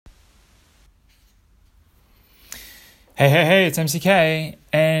Hey, it's MCK,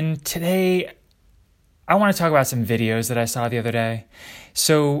 and today I want to talk about some videos that I saw the other day.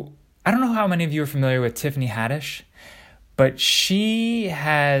 So, I don't know how many of you are familiar with Tiffany Haddish, but she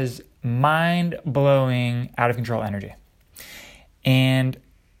has mind-blowing, out-of-control energy. And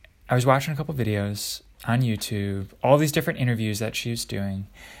I was watching a couple videos on YouTube, all these different interviews that she was doing.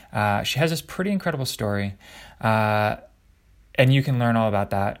 She has this pretty incredible story, and you can learn all about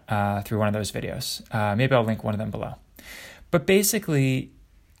that through one of those videos. Maybe I'll link one of them below. But basically,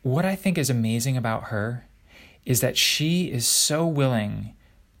 what I think is amazing about her is that she is so willing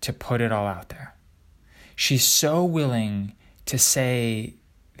to put it all out there. She's so willing to say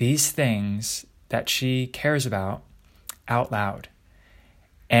these things that she cares about out loud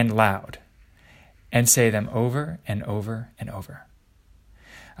and say them over and over and over.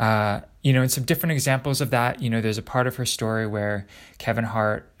 And some different examples of that, there's a part of her story where Kevin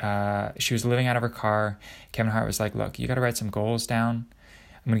Hart, she was living out of her car. Kevin Hart was like, look, you got to write some goals down.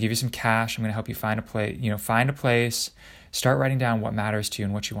 I'm going to give you some cash. I'm going to help you find a place, start writing down what matters to you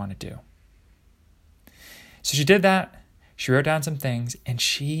and what you want to do. So she did that. She wrote down some things, and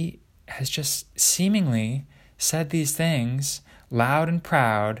she has just seemingly said these things loud and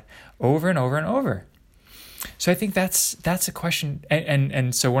proud over and over and over. So I think that's a question.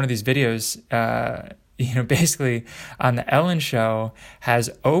 And so one of these videos, basically on the Ellen Show has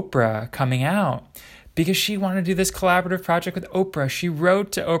Oprah coming out because she wanted to do this collaborative project with Oprah. She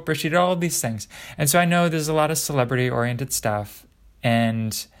wrote to Oprah. She did all of these things. And so I know there's a lot of celebrity-oriented stuff.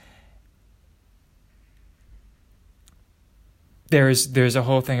 And there's a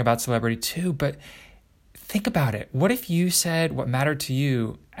whole thing about celebrity too. But think about it. What if you said what mattered to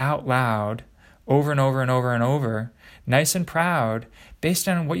you out loud over and over and over and over, nice and proud, based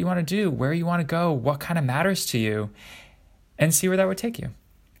on what you want to do, where you want to go, what kind of matters to you, and see where that would take you.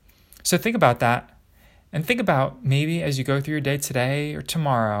 So think about that, and think about maybe as you go through your day today or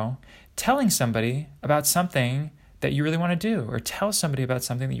tomorrow, telling somebody about something that you really want to do, or tell somebody about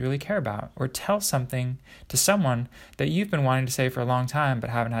something that you really care about, or tell something to someone that you've been wanting to say for a long time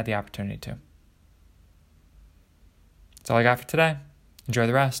but haven't had the opportunity to. That's all I got for today. Enjoy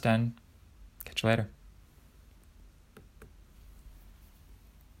the rest, and catch you later.